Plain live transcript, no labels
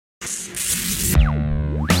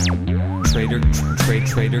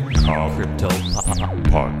Trader Crypto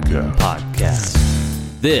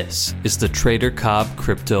Podcast. This is the Trader Cobb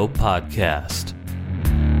Crypto Podcast.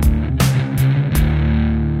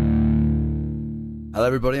 Hello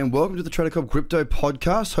everybody and welcome to the Trader Cobb Crypto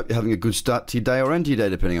Podcast. Hope you're having a good start to your day or end to your day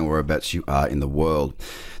depending on whereabouts you are in the world.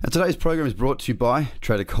 Now today's program is brought to you by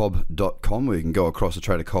TraderCobb.com, where you can go across to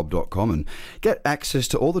TraderCobb.com and get access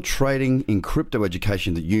to all the trading in crypto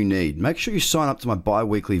education that you need. Make sure you sign up to my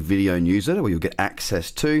bi-weekly video newsletter where you'll get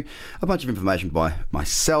access to a bunch of information by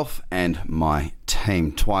myself and my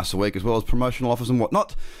team twice a week, as well as promotional offers and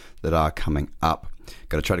whatnot that are coming up.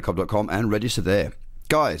 Go to TraderCobb.com and register there.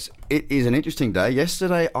 Guys, it is an interesting day.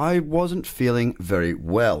 Yesterday, I wasn't feeling very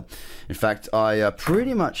well. In fact, I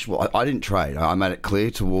didn't trade. I made it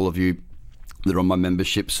clear to all of you that are on my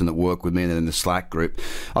memberships and that work with me and in the Slack group.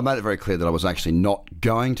 I made it very clear that I was actually not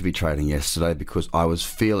going to be trading yesterday because I was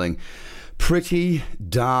feeling pretty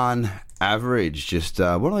darn average. Just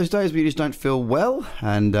one of those days where you just don't feel well,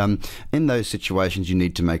 and in those situations you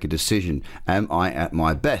need to make a decision. Am I at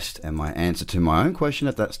my best? And my answer to my own question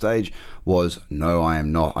at that stage was no, I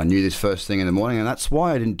am not. I knew this first thing in the morning, and that's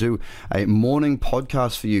why I didn't do a morning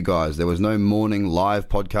podcast for you guys. There was no morning live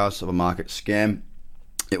podcast of a market scam.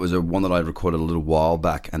 It was one that I recorded a little while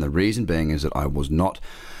back, and the reason being is that I was not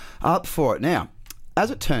up for it. Now, as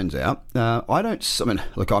it turns out,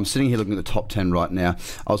 look, I'm sitting here looking at the top 10 right now.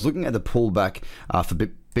 I was looking at the pullback for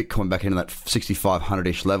Bitcoin back into that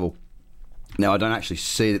 6,500-ish level. Now, I don't actually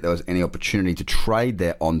see that there was any opportunity to trade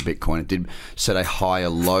there on Bitcoin. It did set a higher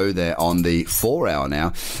low there on the 4-hour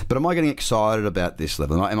now. But am I getting excited about this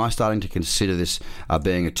level? Am I starting to consider this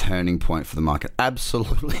being a turning point for the market?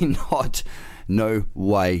 Absolutely not. No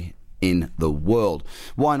way in the world.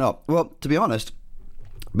 Why not? Well, to be honest,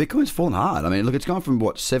 Bitcoin's fallen hard. I mean, look, it's gone from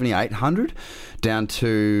 7,800 down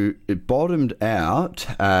to, it bottomed out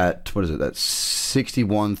at, that's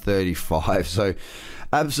 61.35. So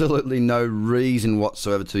absolutely no reason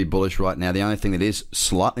whatsoever to be bullish right now. The only thing that is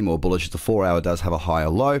slightly more bullish is the 4-hour does have a higher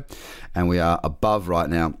low, and we are above right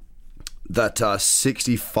now that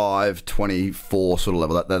 65.24 sort of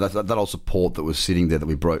level, that old support that was sitting there that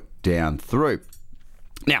we broke down through.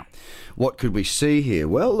 Now, what could we see here?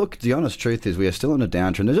 Well, look, the honest truth is we are still in a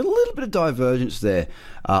downtrend. There's a little bit of divergence there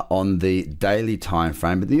on the daily time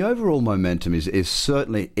frame, but the overall momentum is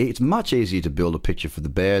certainly, it's much easier to build a picture for the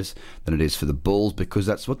bears than it is for the bulls, because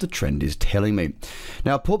that's what the trend is telling me.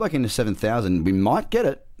 Now, pull back into 7,000, we might get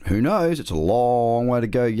it. Who knows? It's a long way to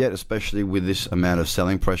go yet, especially with this amount of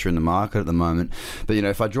selling pressure in the market at the moment. But,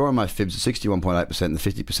 if I draw on my fibs at 61.8% and the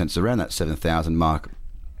 50% is around that 7,000 mark,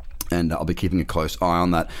 and I'll be keeping a close eye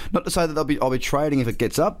on that. Not to say that I'll be trading if it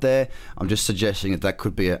gets up there. I'm just suggesting that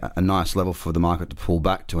could be a nice level for the market to pull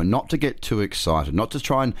back to, and not to get too excited, not to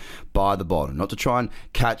try and buy the bottom, not to try and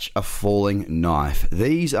catch a falling knife.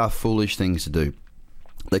 These are foolish things to do.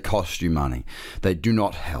 They cost you money. They do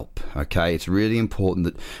not help, okay? It's really important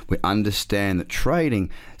that we understand that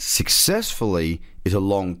trading successfully is a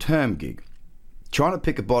long-term gig. Trying to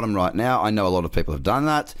pick a bottom right now, I know a lot of people have done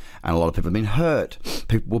that, and a lot of people have been hurt.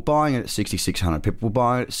 People were buying it at 6,600. People were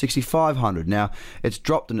buying it at 6,500. Now, it's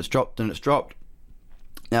dropped and it's dropped and it's dropped.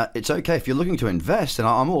 Now, it's okay if you're looking to invest, and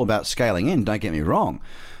I'm all about scaling in, don't get me wrong.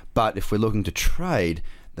 But if we're looking to trade,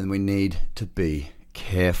 then we need to be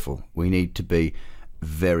careful. We need to be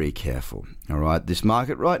very careful. All right, this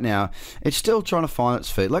market right now, it's still trying to find its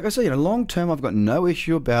feet. Like I said, long term, I've got no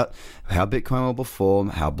issue about how Bitcoin will perform,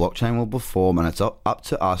 how blockchain will perform, and it's up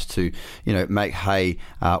to us to, make hay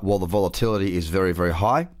while the volatility is very, very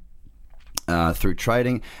high. Through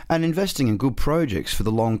trading and investing in good projects for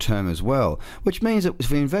the long term as well, which means that if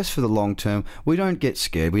we invest for the long term, we don't get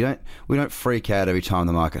scared. We don't freak out every time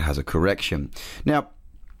the market has a correction. Now,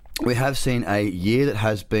 we have seen a year that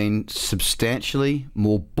has been substantially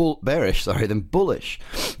more bearish than bullish.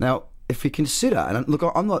 Now, if we consider, and look,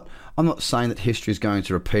 I'm not saying that history is going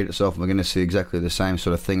to repeat itself and we're going to see exactly the same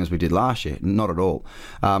sort of thing as we did last year. Not at all.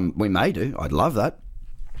 We may do. I'd love that.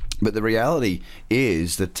 But the reality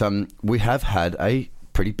is that we have had a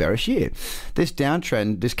pretty bearish year. This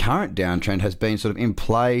current downtrend has been sort of in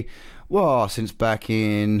play, since back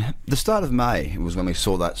in the start of May. It was when we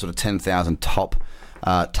saw that sort of 10,000 top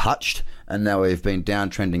touched, and now we've been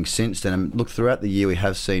downtrending since then. And look, throughout the year we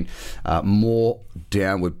have seen more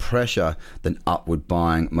downward pressure than upward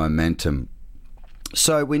buying momentum.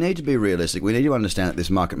 So we need to be realistic. We need to understand that this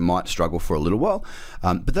market might struggle for a little while,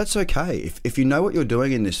 but that's okay. If you know what you're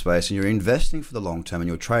doing in this space and you're investing for the long term and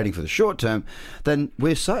you're trading for the short term, then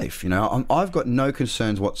we're safe. I've got no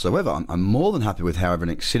concerns whatsoever. I'm more than happy with how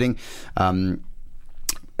everything's sitting.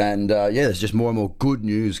 And there's just more and more good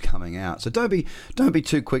news coming out. So don't be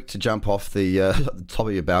too quick to jump off the top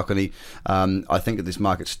of your balcony. I think that this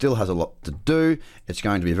market still has a lot to do. It's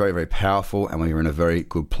going to be very, very powerful, and we're in a very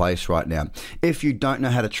good place right now. If you don't know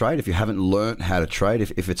how to trade, if you haven't learnt how to trade,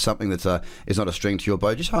 if it's something that is not a string to your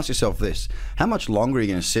bow, just ask yourself this: how much longer are you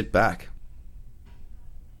going to sit back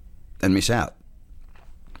and miss out?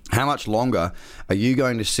 How much longer are you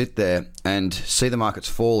going to sit there and see the markets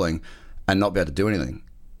falling and not be able to do anything?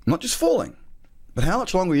 Not just falling, but how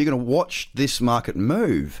much longer are you going to watch this market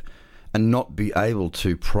move and not be able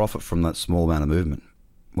to profit from that small amount of movement?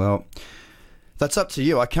 Well, that's up to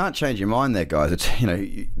you. I can't change your mind there, guys. It's,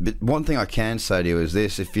 but one thing I can say to you is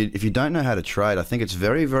this: if you don't know how to trade, I think it's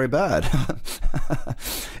very, very bad.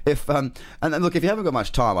 And look, if you haven't got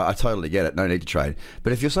much time, I totally get it. No need to trade.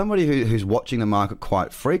 But if you're somebody who's watching the market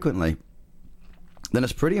quite frequently, then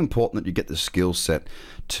it's pretty important that you get the skill set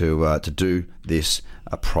to do this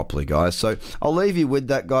properly, guys. So I'll leave you with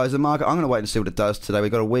that, guys. The market, I'm going to wait and see what it does today.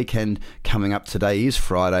 We've got a weekend coming up. Today is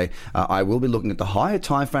Friday. I will be looking at the higher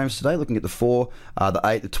time frames today, looking at the 4, the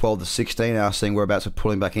 8, the 12, the 16 hour, seeing whereabouts we're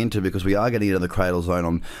pulling back into, because we are getting into the cradle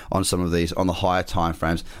zone on some of these, on the higher time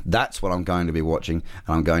frames. That's what I'm going to be watching,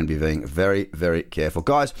 and I'm going to be being very, very careful.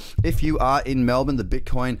 Guys, if you are in Melbourne, the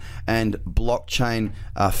Bitcoin and blockchain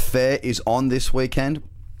fair is on this weekend.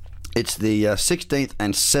 It's the 16th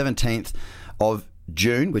and 17th of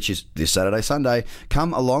June, which is this Saturday, Sunday.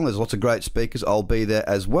 Come along. There's lots of great speakers. I'll be there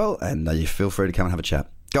as well, and you feel free to come and have a chat.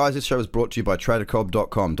 Guys, this show is brought to you by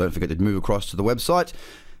TraderCobb.com. Don't forget to move across to the website,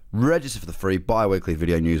 register for the free bi-weekly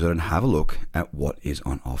video newsletter, and have a look at what is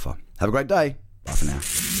on offer. Have a great day. Bye for now.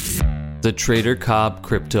 The Trader Cobb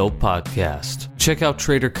Crypto Podcast. Check out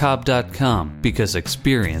TraderCobb.com because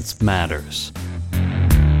experience matters.